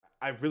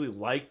I really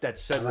like that I like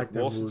Cedric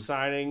their Wilson moves.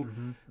 signing.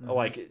 Mm-hmm.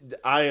 Like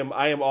I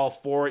am all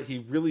for it. He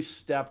really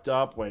stepped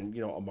up when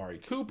Amari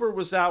Cooper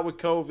was out with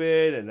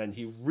COVID, and then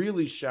he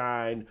really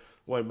shined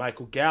when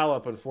Michael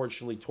Gallup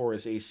unfortunately tore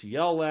his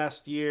ACL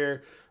last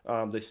year.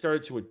 They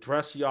started to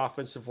address the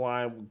offensive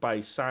line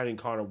by signing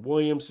Connor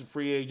Williams in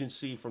free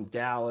agency from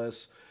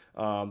Dallas.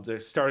 They're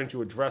starting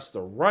to address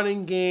the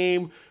running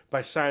game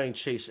by signing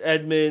Chase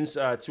Edmonds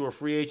to a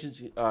free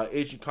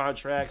agent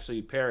contract. So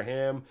you pair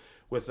him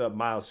with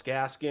Myles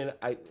Gaskin.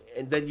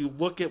 And then you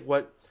look at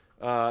what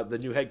the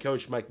new head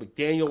coach Mike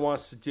McDaniel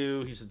wants to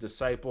do. He's a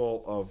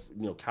disciple of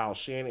Kyle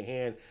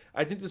Shanahan.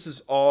 I think this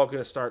is all going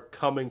to start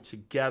coming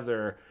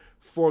together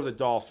for the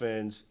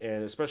Dolphins,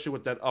 and especially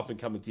with that up and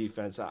coming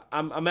defense.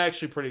 I'm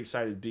actually pretty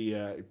excited to be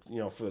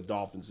for the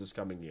Dolphins this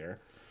coming year.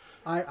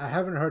 I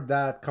haven't heard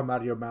that come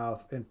out of your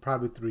mouth in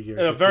probably 3 years.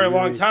 In a very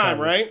long time,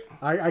 right?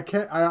 I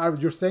can't.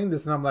 You're saying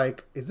this, and I'm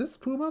like, is this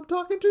Puma I'm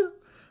talking to?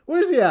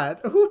 Where's he at?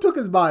 Who took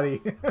his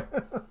body?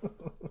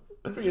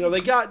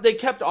 They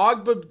kept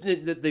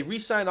Ogba. They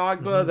re-signed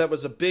Ogba. Mm-hmm. That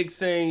was a big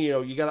thing.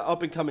 You got an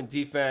up and coming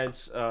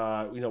defense.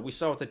 We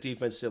saw what the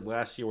defense did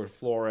last year with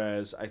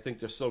Flores. I think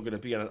they're still going to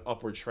be on an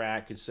upward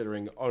track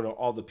considering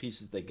all the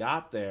pieces they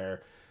got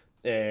there.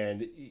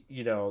 And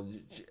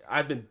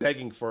I've been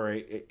begging for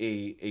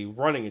a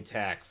running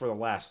attack for the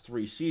last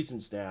 3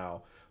 seasons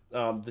now.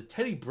 The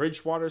Teddy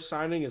Bridgewater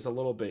signing is a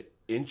little bit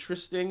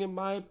interesting in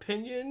my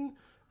opinion.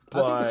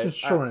 I think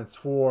it's insurance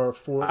for.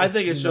 I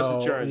think it's just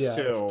insurance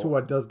too. If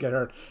Tua does get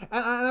hurt,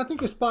 and I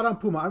think you're spot on,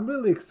 Puma. I'm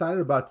really excited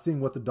about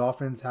seeing what the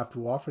Dolphins have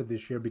to offer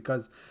this year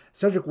because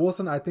Cedric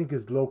Wilson, I think,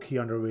 is low key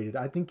underrated.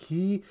 I think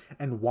he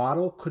and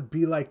Waddle could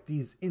be like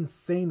these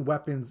insane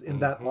weapons in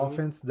that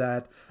offense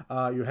that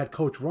your head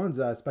coach runs,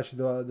 especially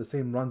the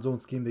same run zone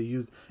scheme they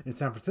used in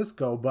San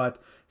Francisco.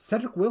 But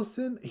Cedric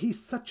Wilson,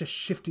 he's such a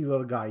shifty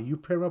little guy. You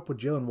pair him up with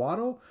Jalen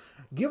Waddle.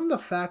 Given the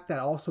fact that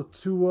also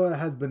Tua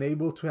has been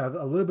able to have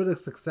a little bit of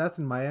success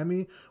in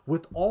Miami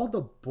with all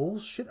the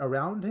bullshit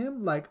around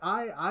him, like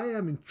I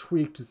am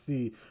intrigued to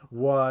see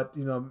what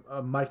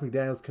Mike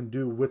McDaniels can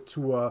do with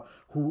Tua,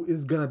 who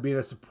is gonna be in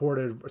a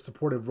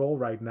supportive role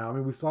right now. I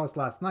mean, we saw this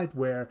last night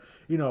where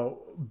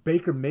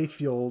Baker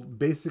Mayfield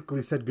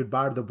basically said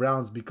goodbye to the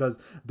Browns because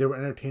they were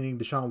entertaining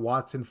Deshaun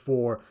Watson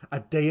for a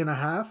day and a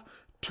half.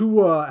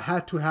 Tua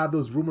had to have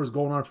those rumors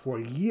going on for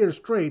a year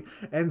straight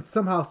and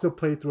somehow still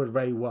played through it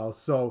very well.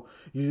 So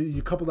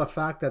you couple the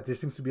fact that there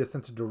seems to be a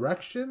sense of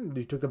direction.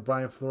 You took the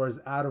Brian Flores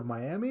out of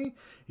Miami.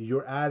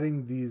 You're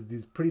adding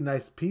these pretty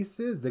nice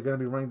pieces. They're going to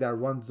be running that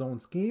run zone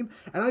scheme.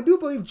 And I do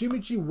believe Jimmy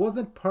G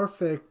wasn't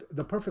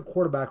the perfect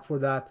quarterback for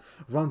that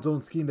run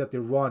zone scheme that they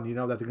run,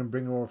 that they're going to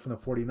bring over from the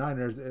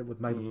 49ers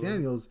with Mike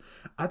McDaniels.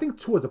 I think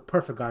Tua's a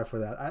perfect guy for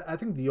that. I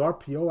think the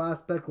RPO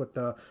aspect with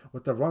the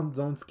run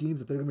zone schemes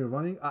that they're going to be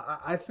running,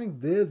 I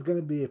think there's going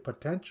to be a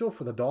potential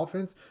for the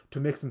Dolphins to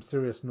make some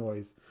serious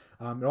noise.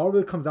 It all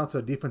really comes down to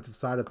the defensive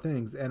side of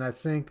things. And I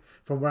think,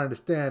 from what I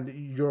understand,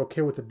 you're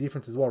okay with the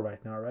defense as well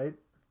right now, right?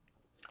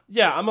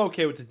 Yeah, I'm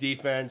okay with the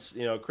defense.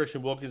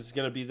 Christian Wilkins is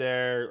going to be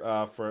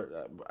there for,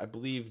 I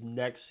believe,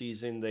 next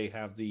season. They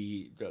have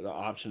the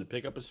option to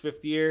pick up his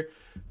 5th year.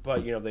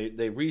 But,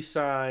 they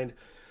re-signed.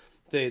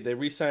 They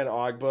re-signed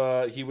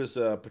Ogba. He was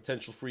a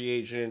potential free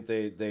agent.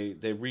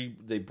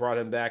 They brought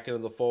him back into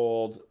the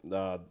fold.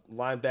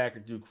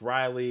 Linebacker Duke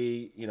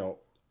Riley,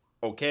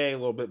 okay, a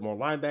little bit more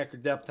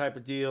linebacker depth type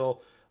of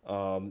deal.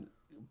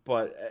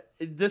 But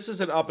this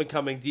is an up and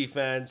coming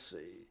defense.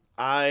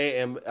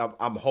 I'm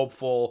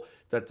hopeful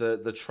that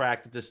the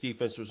track that this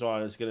defense was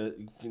on is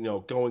going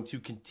to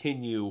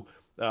continue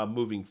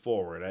moving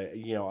forward.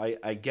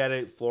 I get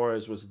it.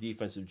 Flores was a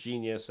defensive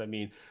genius. I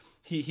mean,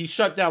 he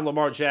shut down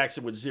Lamar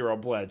Jackson with 0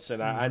 blitz,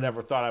 and I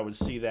never thought I would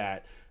see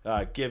that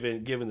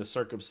given the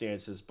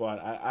circumstances. But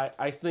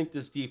I think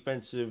this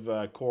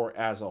defensive core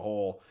as a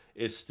whole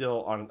is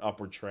still on an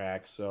upward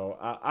track. So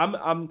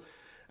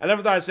I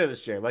never thought I'd say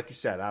this, Jay. Like you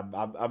said,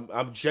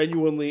 I'm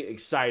genuinely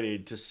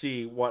excited to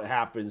see what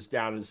happens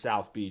down in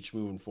South Beach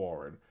moving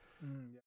forward.